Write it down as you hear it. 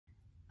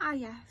Ah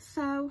yeah,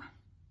 so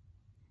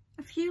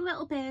a few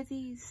little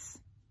birdies,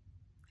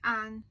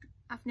 and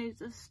I've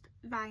noticed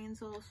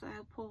Ryan's also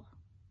put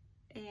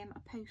a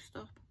post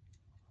up,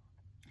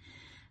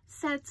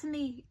 said to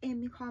me in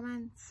my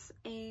comments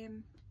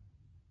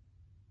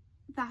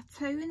that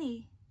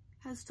Tony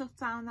has took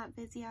down that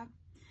video.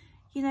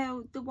 You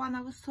know, the one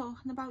I was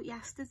talking about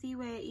yesterday,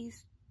 where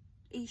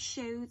he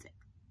showed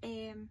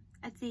a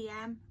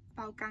DM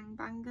about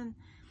gangbanging,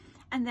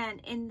 and then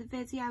in the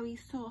video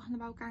he's talking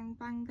about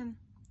gangbanging.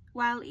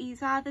 Well,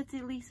 he's either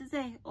deleted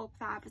it or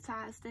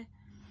privatised it,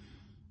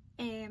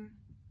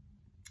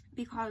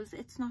 because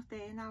it's not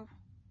there now.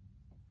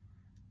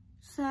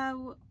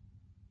 So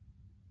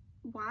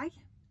why?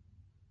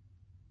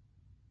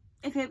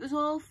 If it was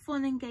all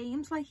fun and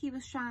games like he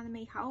was trying to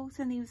make out,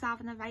 and he was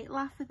having a right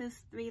laugh with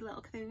his 3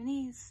 little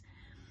cronies,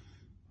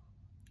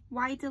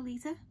 why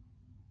delete it?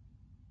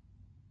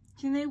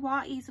 Do you know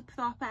what? He's a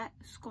proper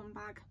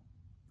scumbag.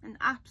 An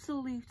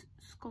absolute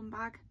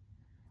scumbag.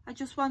 I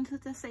just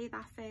wanted to say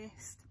that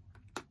first.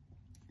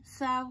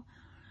 So,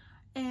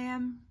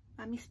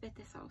 let me spit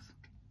this out.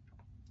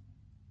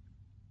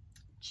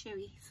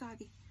 Chewy,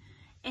 sorry.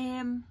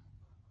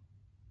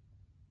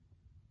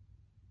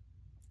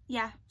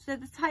 Yeah, so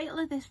the title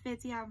of this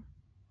video,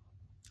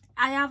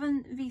 I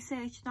haven't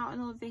researched not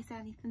or written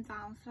anything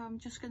down, so I'm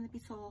just going to be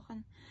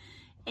talking.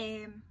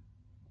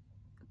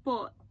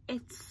 But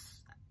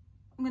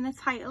I'm going to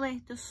title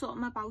it "There's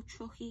Something About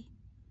Truckee,"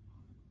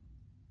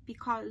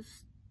 because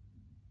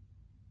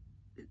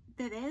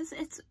there is.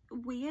 It's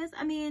weird.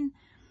 I mean,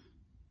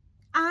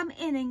 I'm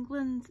in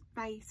England,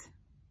 right?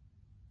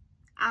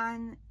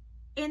 And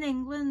in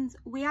England,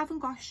 we haven't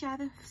got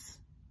sheriffs.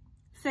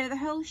 So the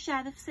whole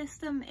sheriff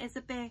system is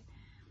a bit,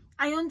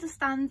 I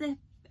understand it,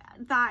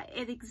 that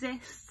it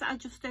exists, I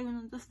just don't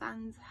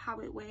understand how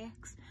it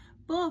works.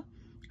 But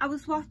I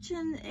was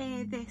watching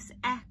this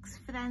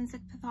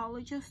ex-forensic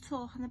pathologist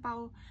talking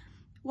about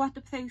what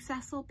the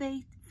process will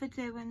be for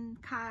doing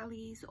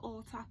Kylie's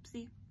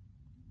autopsy.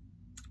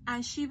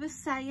 And she was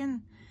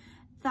saying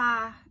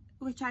that,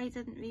 which I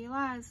didn't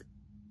realise,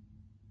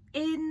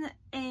 in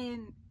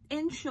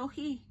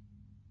Truckee,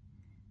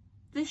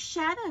 the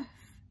sheriff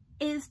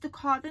is the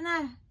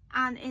coroner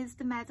and is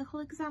the medical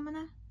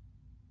examiner,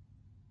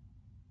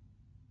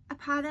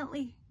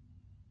 apparently.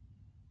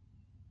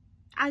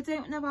 I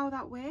don't know how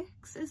that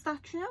works. Is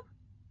that true?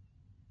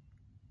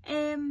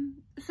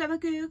 So I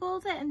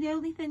googled it, and the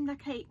only thing that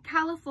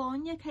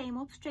California came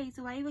up straight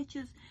away, which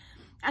is,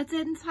 I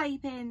didn't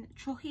type in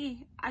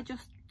Truckee, I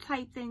just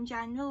typed in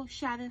general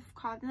sheriff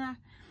coroner,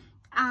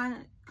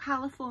 and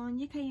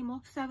California came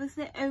up. So is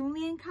it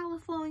only in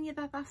California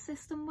that that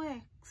system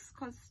works?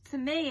 Because to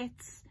me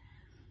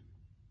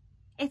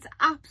it's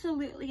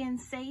absolutely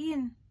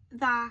insane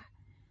that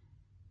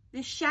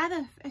the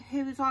sheriff,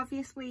 who is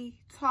obviously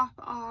top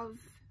of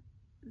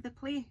the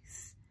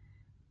police,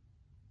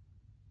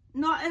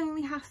 not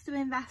only has to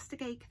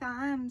investigate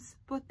crimes,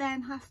 but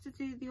then has to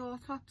do the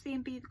autopsy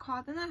and be the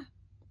coroner.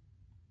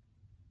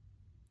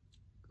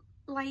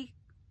 Like,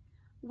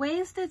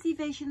 where's the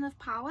division of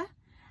power?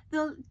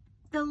 The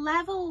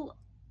level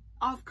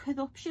of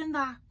corruption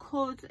that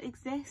could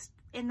exist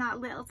in that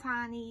little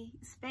tiny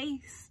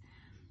space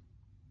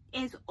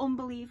is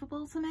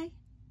unbelievable to me.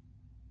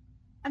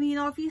 I mean,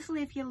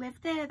 obviously if you live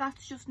there,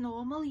 that's just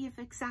normal, you've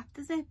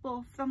accepted it,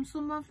 but from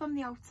someone from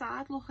the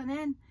outside looking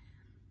in,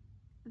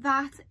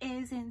 that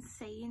is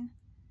insane.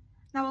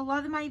 Now, a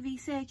lot of my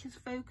research is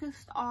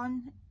focused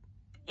on,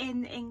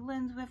 in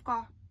England, we've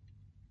got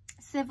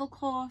civil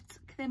courts,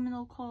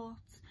 criminal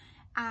courts,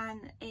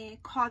 and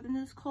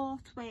coroner's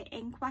courts where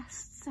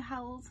inquests are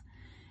held.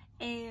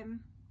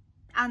 And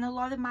a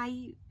lot of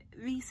my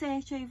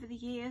research over the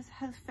years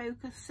has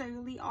focused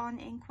solely on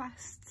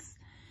inquests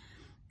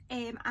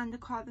and the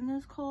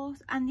coroner's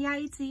court, and the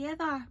idea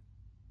that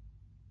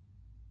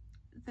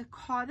the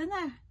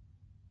coroner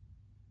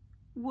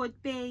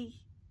would be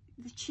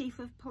the chief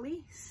of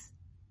police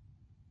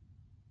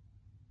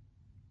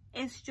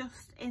is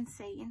just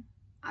insane.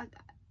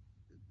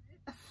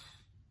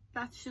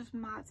 That's just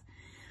mad.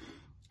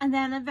 And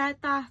then I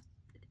read that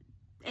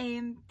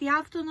they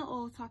have done an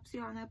autopsy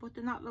on her, but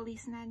they're not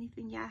releasing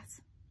anything yet,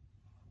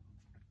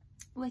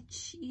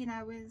 which, you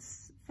know,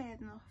 is fair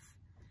enough.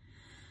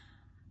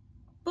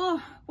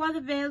 But what I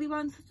really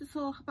wanted to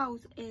talk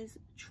about is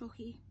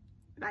Truckee,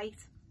 right?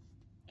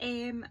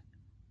 I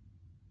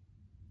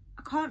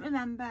can't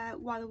remember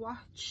what I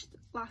watched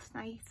last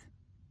night,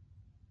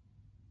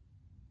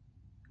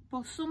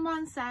 but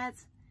someone said,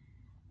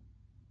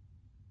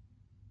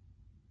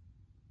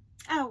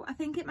 oh, I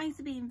think it might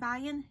have been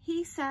Ryan,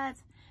 he said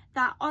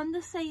that on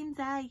the same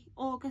day,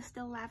 August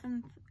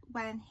 11th,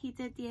 when he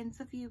did the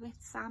interview with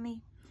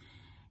Sammy,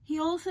 he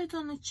also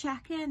done a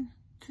check-in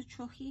to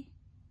Truckee.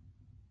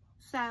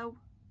 So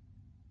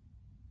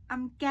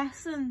I'm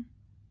guessing,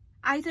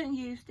 I don't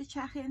use the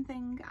check-in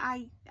thing,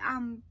 I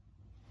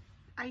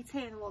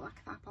turn all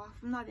that crap off,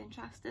 I'm not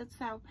interested.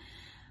 So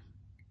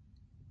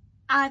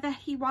either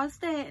he was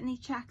there and he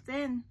checked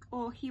in,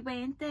 or he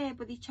weren't there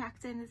but he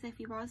checked in as if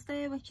he was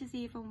there, which is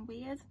even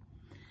weird.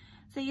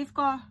 So you've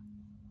got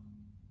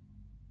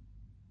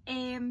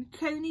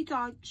Tony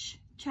Dodge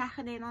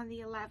checking in on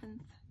the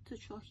 11th to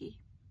Truckee.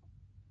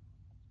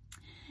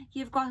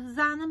 You've got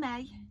Zana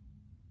May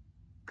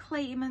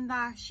claiming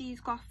that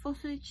she's got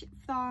footage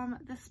from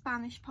the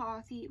Spanish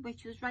party,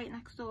 which was right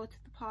next door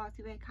to the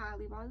party where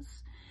Kylie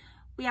was.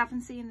 We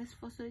haven't seen this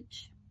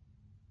footage,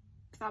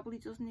 probably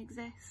doesn't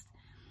exist.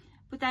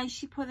 But then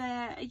she put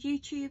a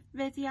YouTube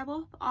video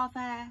up of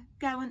her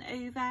going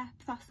over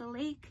Prosser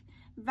Lake,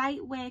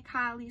 right where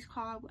Kylie's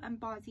car and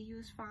body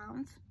was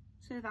found.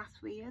 So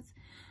that's weird.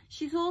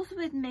 She's also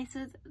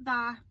admitted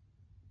that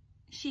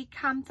she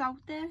camped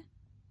out there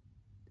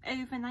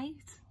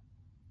overnight.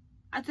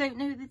 I don't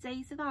know the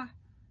date of that,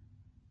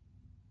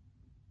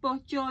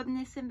 but during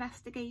this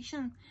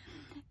investigation.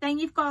 Then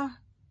you've got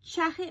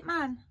Check It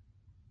Man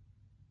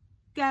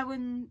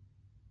going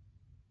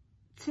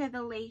to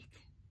the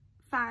lake,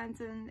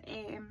 finding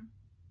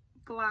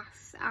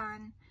glass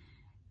and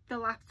the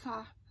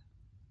laptop,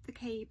 the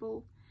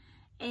cable.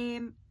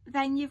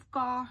 Then you've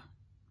got,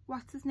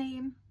 what's his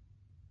name,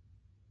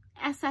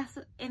 SS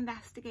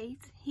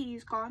Investigate,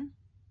 he's gone.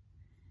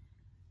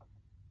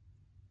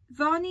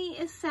 Ronnie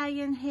is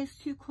saying his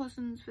 2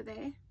 cousins were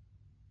there.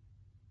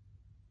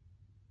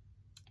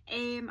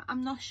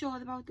 I'm not sure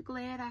about the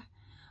Glera,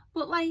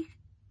 but like,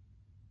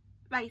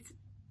 right,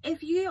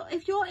 if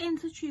you're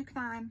into true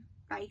crime,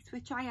 right,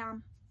 which I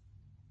am,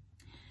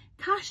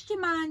 cast your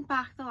mind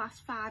back the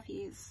last 5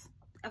 years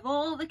of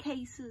all the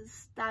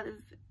cases that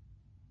have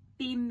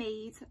been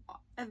made,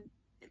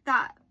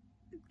 that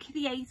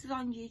creators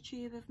on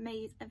YouTube have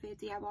made a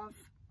video of,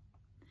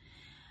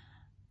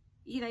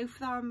 you know,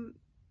 from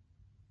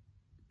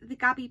the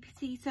Gabby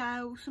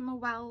Petito, Summer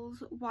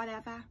Wells,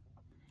 whatever.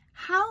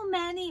 How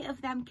many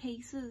of them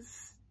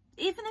cases,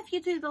 even if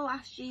you do the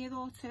last year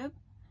or 2,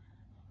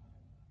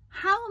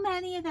 how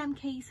many of them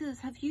cases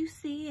have you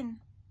seen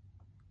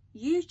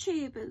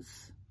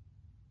YouTubers,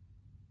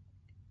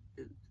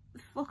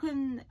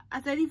 fucking, I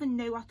don't even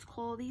know what to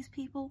call these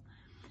people,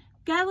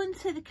 going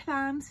to the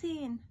crime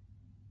scene,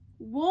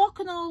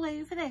 walking all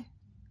over it,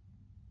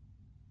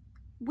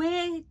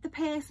 where the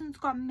person's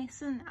gone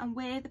missing and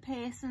where the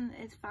person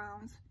is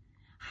found?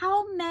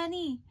 How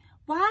many?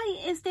 Why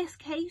is this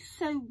case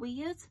so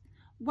weird?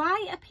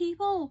 Why are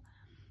people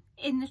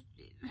in the,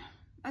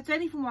 I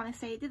don't even want to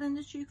say it, in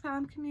the true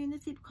crime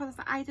community, because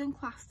I don't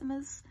class them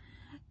as,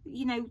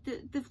 you know,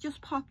 they've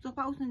just popped up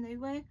out of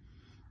nowhere.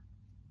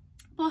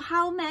 But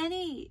how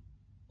many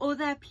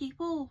other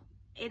people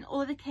in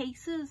other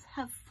cases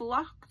have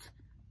flocked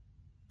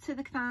to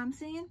the crime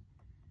scene?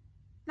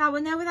 Now,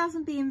 I know it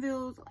hasn't been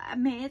ruled a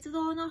murder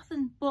or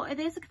nothing, but it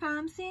is a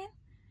crime scene.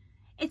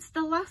 It's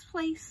the last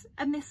place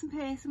a missing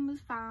person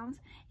was found.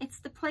 It's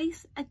the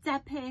place a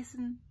dead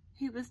person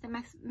who was the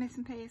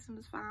missing person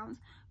was found,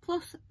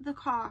 plus the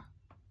car.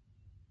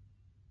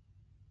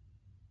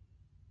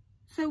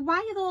 So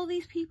why are all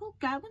these people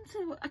going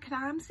to a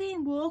crime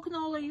scene, walking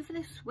all over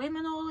it,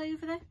 swimming all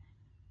over it?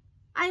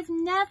 I've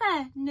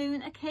never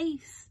known a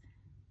case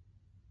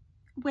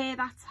where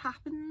that's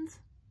happened,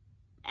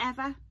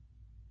 ever.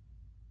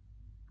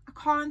 I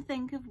can't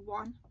think of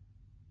one.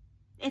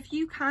 If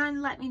you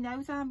can, let me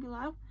know down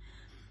below.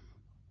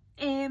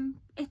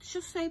 It's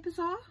just so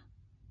bizarre.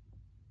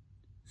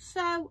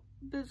 So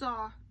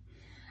bizarre.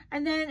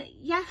 And then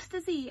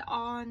yesterday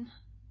on,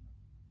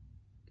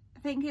 I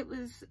think it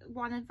was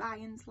one of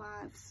Ryan's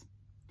lives,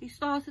 they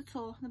started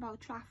talking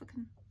about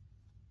trafficking.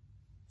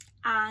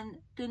 And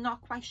they're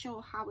not quite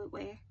sure how it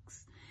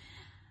works.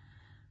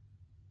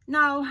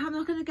 Now, I'm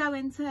not going to go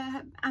into,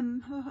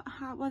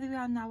 what are we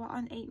on now? We're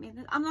on 8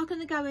 minutes. I'm not going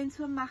to go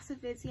into a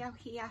massive video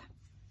here.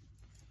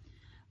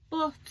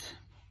 But,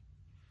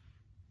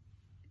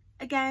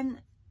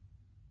 again,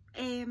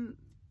 you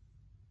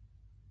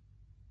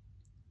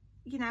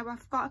know,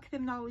 I've got a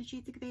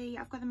criminology degree,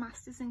 I've got a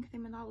master's in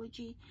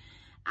criminology,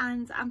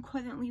 and I'm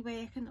currently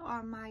working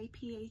on my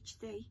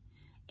PhD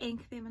in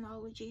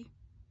criminology.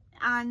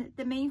 And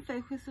the main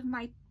focus of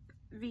my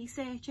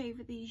research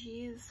over these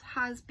years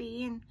has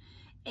been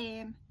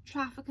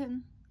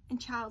trafficking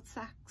and child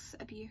sex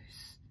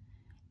abuse,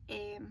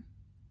 and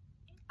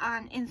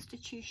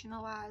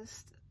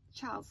institutionalised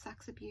child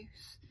sex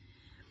abuse.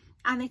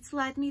 And it's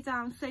led me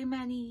down so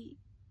many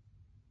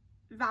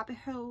rabbit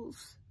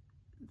holes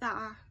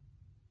that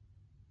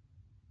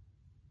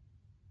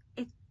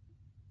it,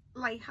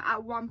 like,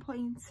 at one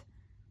point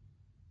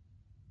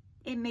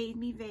it made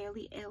me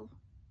really ill,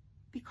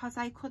 because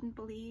I couldn't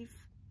believe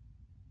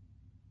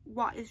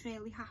what is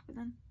really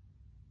happening.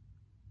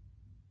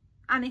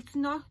 And it's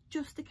not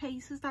just the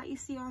cases that you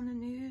see on the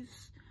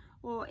news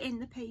or in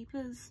the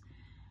papers.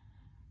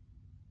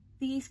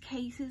 These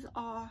cases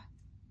are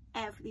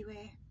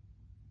everywhere.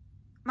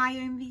 My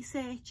own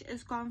research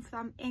has gone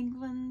from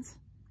England,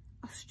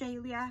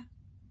 Australia,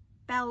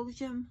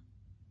 Belgium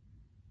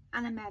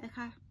and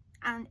America,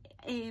 and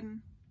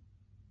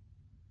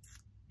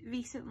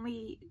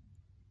recently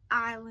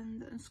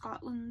Ireland and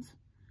Scotland.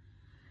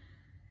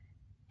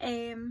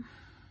 And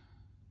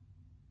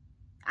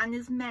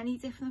there's many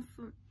different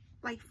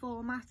like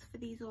format for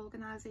these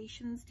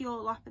organisations. They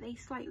all operate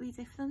slightly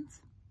different,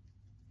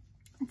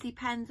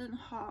 depending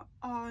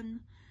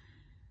on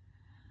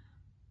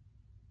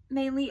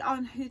mainly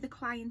on who the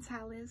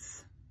clientele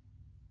is.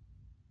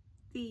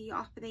 They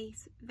operate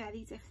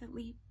very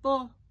differently.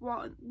 But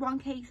one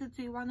case I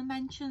do want to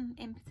mention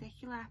in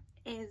particular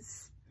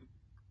is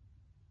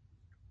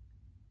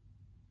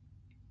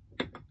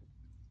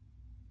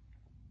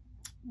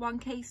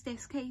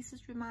this case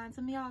is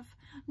reminding me of,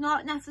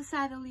 not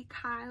necessarily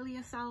Kyle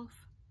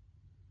herself,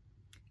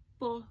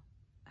 but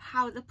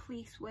how the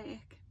police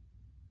work.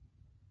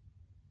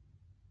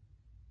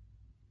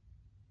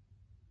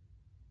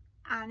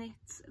 And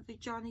it's the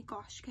Johnny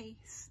Gosh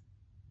case.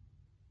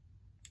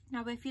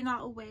 Now, if you're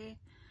not aware,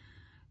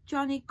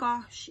 Johnny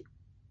Gosh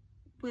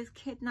was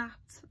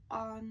kidnapped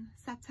on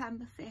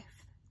September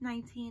 5th,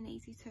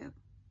 1982.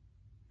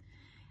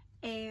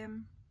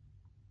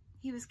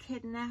 He was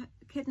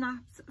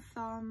kidnapped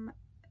from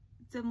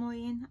Des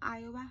Moines,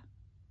 Iowa.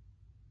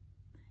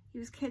 He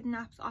was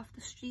kidnapped off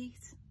the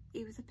street.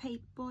 He was a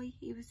paper boy.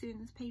 He was doing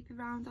his paper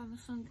round on a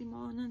Sunday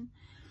morning,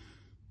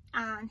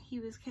 and he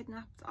was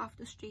kidnapped off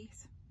the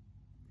street.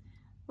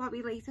 What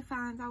we later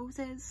found out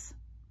is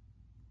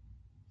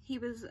he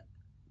was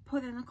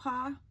put in a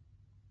car,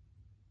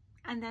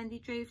 and then they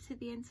drove to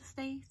the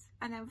interstate,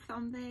 and then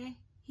from there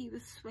he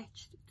was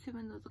switched to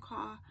another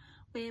car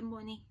where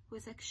money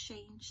was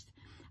exchanged.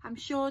 I'm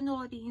sure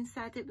Noreen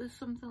said it was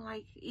something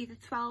like either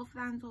 12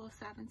 grand or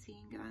 17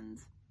 grand.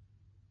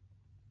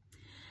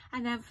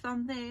 And then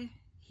from there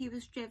he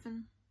was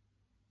driven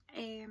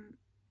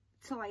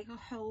to like a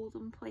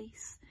holding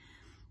place,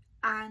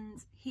 and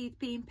he'd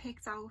been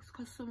picked out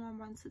because someone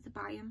wanted to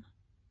buy him.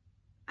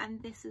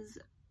 And this is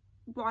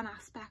one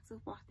aspect of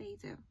what they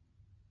do.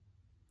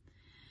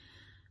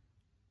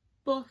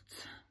 But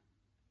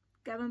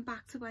going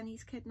back to when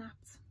he's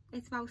kidnapped,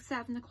 it's about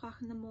 7 o'clock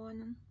in the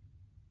morning.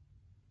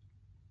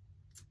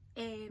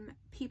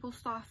 People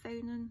start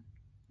phoning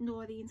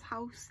Noreen's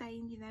house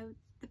saying, you know,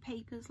 the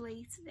paper's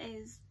late,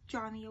 is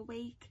Johnny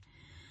awake?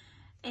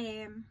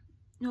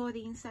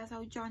 Noreen says,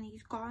 oh,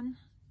 Johnny's gone.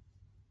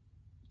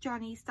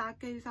 Johnny's dad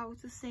goes out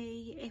to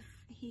see if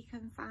he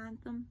can find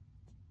them.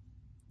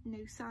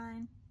 No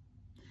sign.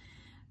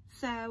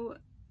 So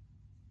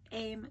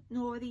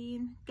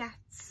Noreen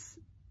gets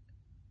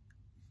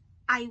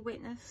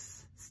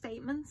eyewitness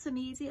statements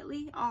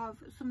immediately of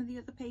some of the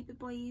other paper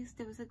boys.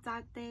 There was a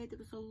dad there, there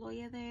was a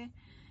lawyer there,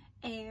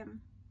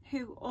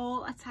 who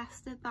all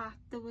attested that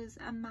there was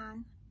a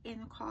man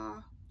in a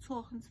car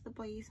talking to the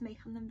boys,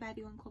 making them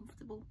very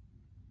uncomfortable.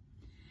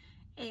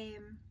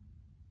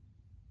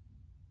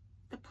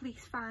 The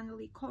police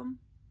finally come.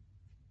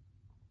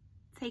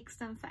 Takes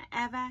them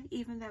forever,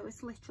 even though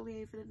it's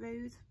literally over the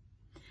road.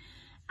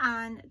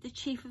 And the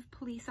chief of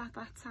police at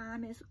that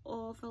time is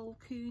Orville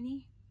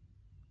Cooney,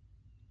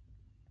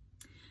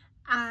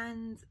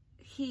 and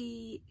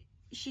she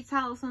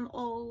tells them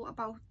all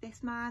about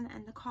this man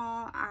and the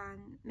car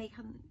and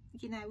making,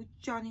 you know,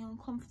 Johnny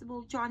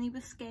uncomfortable. Johnny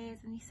was scared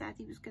and he said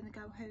he was going to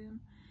go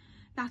home.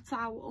 That's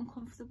how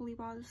uncomfortable he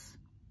was.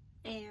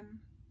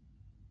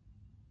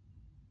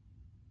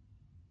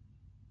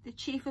 The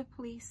chief of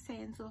police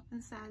turns up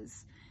and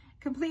says,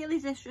 completely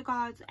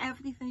disregards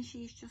everything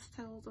she's just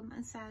told him,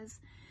 and says,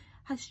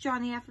 has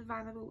Johnny ever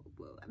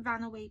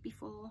ran away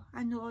before?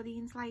 And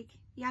Noreen's like,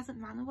 he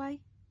hasn't ran away.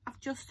 I've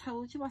just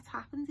told you what's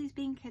happened. He's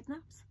been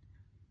kidnapped.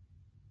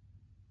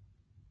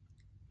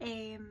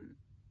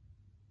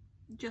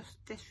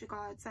 Just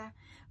disregards her.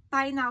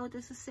 By now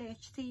there's a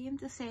search team.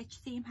 The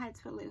search team heads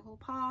for a local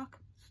park,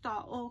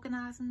 start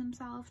organising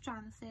themselves,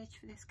 trying to search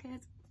for this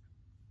kid.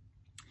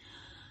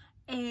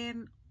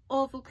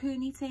 Orville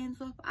Cooney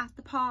turns up at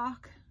the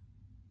park,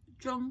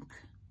 drunk,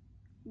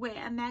 with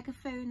a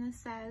megaphone, and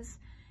says,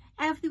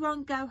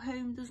 everyone go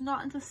home, there's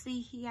nothing to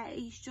see here,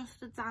 he's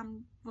just a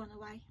damn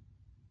runaway.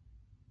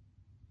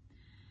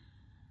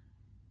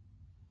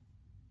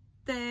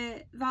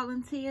 The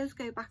volunteers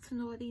go back to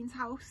Noreen's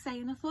house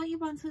saying, I thought you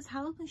wanted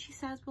help, and she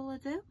says, well, I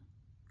do.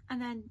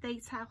 And then they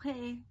tell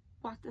her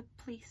what the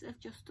police have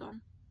just done.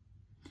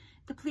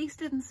 The police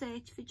didn't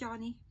search for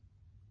Johnny.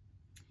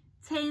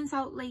 Turns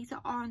out later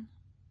on,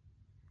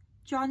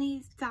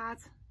 Johnny's dad,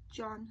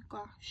 John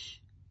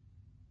Gosh,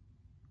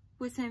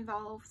 was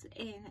involved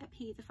in a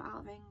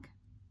paedophile ring.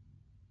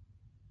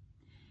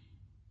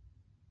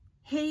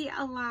 He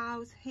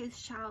allowed his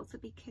child to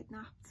be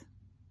kidnapped.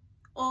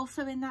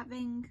 Also in that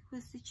ring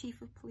was the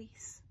chief of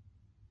police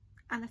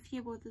and a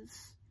few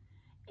others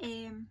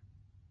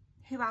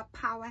who had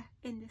power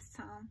in this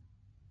town.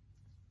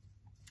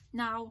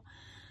 Now,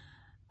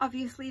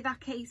 obviously that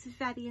case is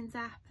very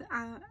in-depth.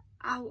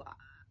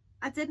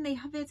 I did make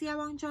a video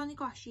on Johnny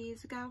Gosh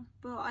years ago,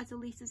 but I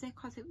deleted it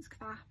because it was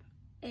crap.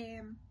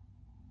 I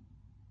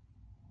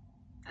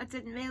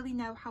didn't really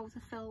know how to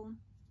film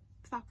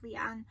properly,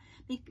 and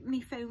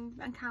my phone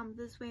and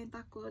cameras weren't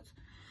that good,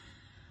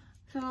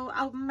 so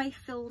I might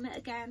film it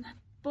again.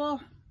 But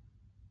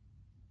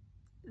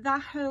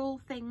that whole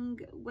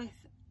thing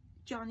with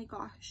Johnny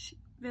Gosh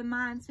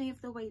reminds me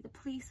of the way the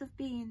police have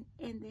been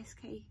in this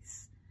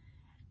case,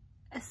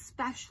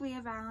 especially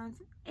around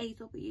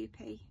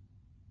AWP.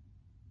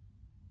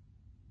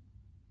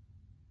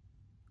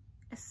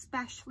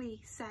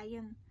 Especially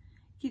saying,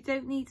 you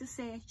don't need to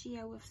search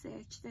it, we've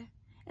searched it.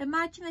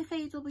 Imagine if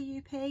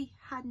AWP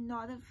had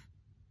not have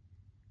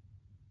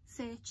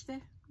searched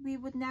it. We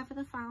would never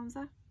have found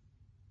her.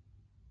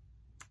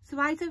 So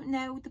I don't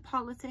know the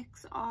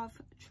politics of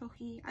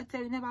Truckee. I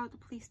don't know how the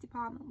police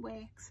department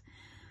works.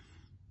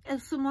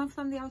 As someone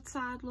from the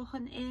outside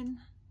looking in,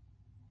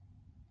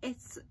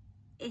 it's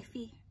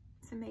iffy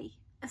to me.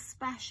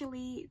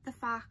 Especially the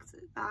fact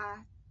that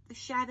the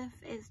sheriff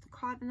is the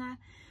coroner.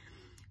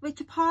 Which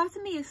a part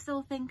of me is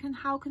still thinking,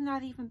 how can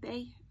that even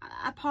be?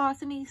 A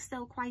part of me is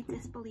still quite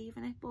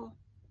disbelieving it, but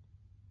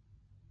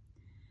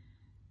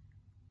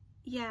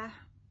yeah.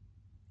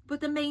 But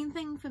the main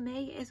thing for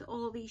me is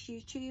all these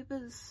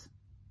YouTubers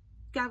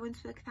going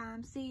to a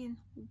crime scene,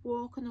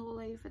 walking all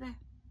over it.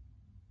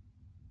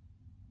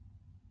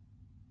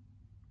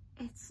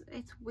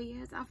 It's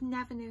weird. I've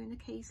never known a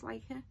case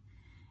like it.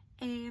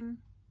 And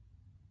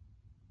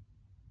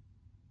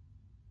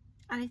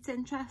it's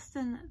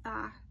interesting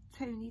that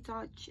Tony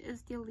Dodge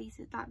has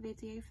deleted that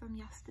video from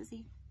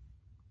yesterday.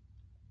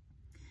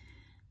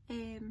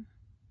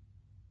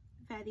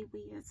 Very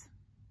weird.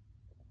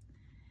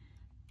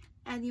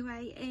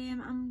 Anyway,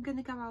 I'm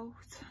gonna go out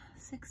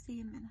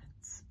 16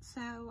 minutes,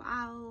 so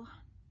I'll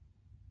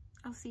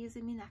see you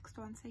in my next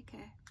one. Take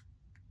care.